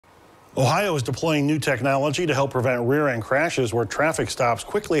Ohio is deploying new technology to help prevent rear-end crashes where traffic stops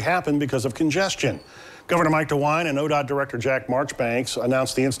quickly happen because of congestion. Governor Mike DeWine and ODOT Director Jack Marchbanks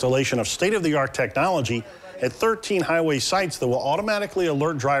announced the installation of state-of-the-art technology at 13 highway sites that will automatically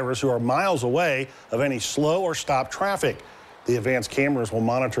alert drivers who are miles away of any slow or stopped traffic. The advanced cameras will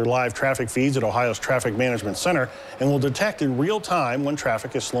monitor live traffic feeds at Ohio's Traffic Management Center and will detect in real time when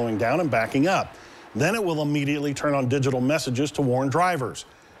traffic is slowing down and backing up. Then it will immediately turn on digital messages to warn drivers.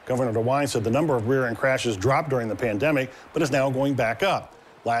 Governor DeWine said the number of rear-end crashes dropped during the pandemic, but is now going back up.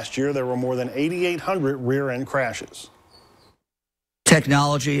 Last year, there were more than 8,800 rear-end crashes.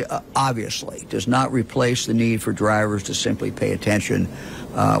 Technology, obviously, does not replace the need for drivers to simply pay attention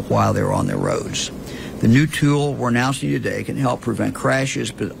while they're on their roads. The new tool we're announcing today can help prevent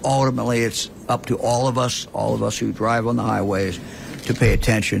crashes, but ultimately it's up to all of us who drive on the highways, to pay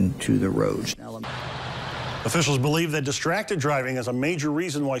attention to the roads. Officials believe that distracted driving is a major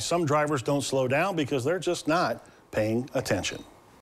reason why some drivers don't slow down because they're just not paying attention.